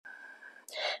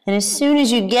And as soon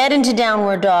as you get into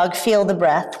downward dog, feel the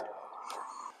breath.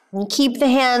 And keep the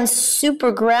hands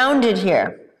super grounded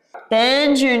here.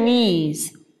 Bend your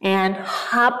knees and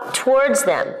hop towards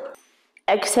them.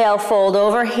 Exhale, fold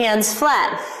over, hands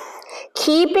flat.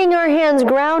 Keeping our hands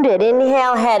grounded.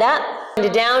 Inhale, head up into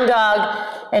down dog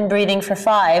and breathing for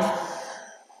 5.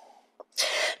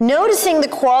 Noticing the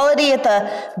quality at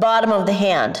the bottom of the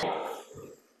hand.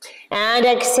 And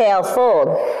exhale, fold.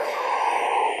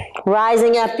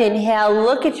 Rising up, inhale,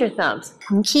 look at your thumbs.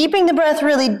 And keeping the breath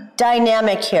really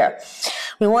dynamic here.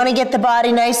 We want to get the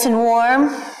body nice and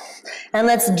warm. And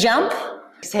let's jump.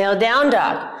 Exhale, down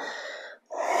dog.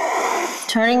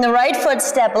 Turning the right foot,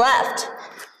 step left.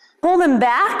 Pull them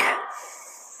back.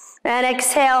 And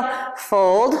exhale,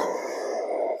 fold.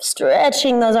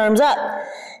 Stretching those arms up.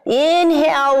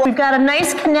 Inhale. We've got a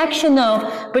nice connection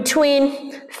though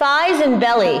between thighs and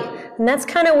belly. And that's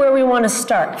kind of where we want to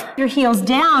start. Your heels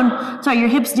down, your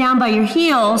hips down by your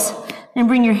heels, and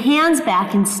bring your hands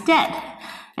back instead.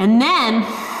 And then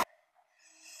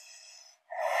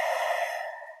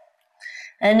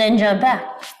jump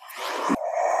back.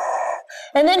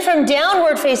 And then from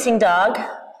downward facing dog,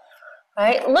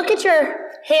 right, look at your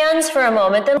hands for a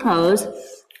moment, then pose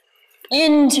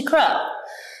into crow.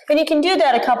 And you can do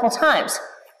that a couple times.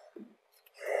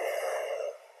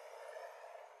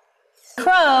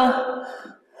 Crow,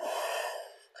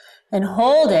 and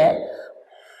hold it.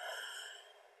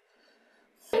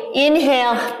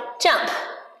 Inhale, jump.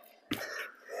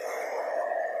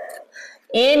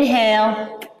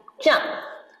 Inhale, jump.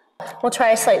 We'll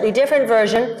try a slightly different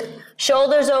version.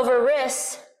 Shoulders over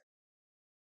wrists,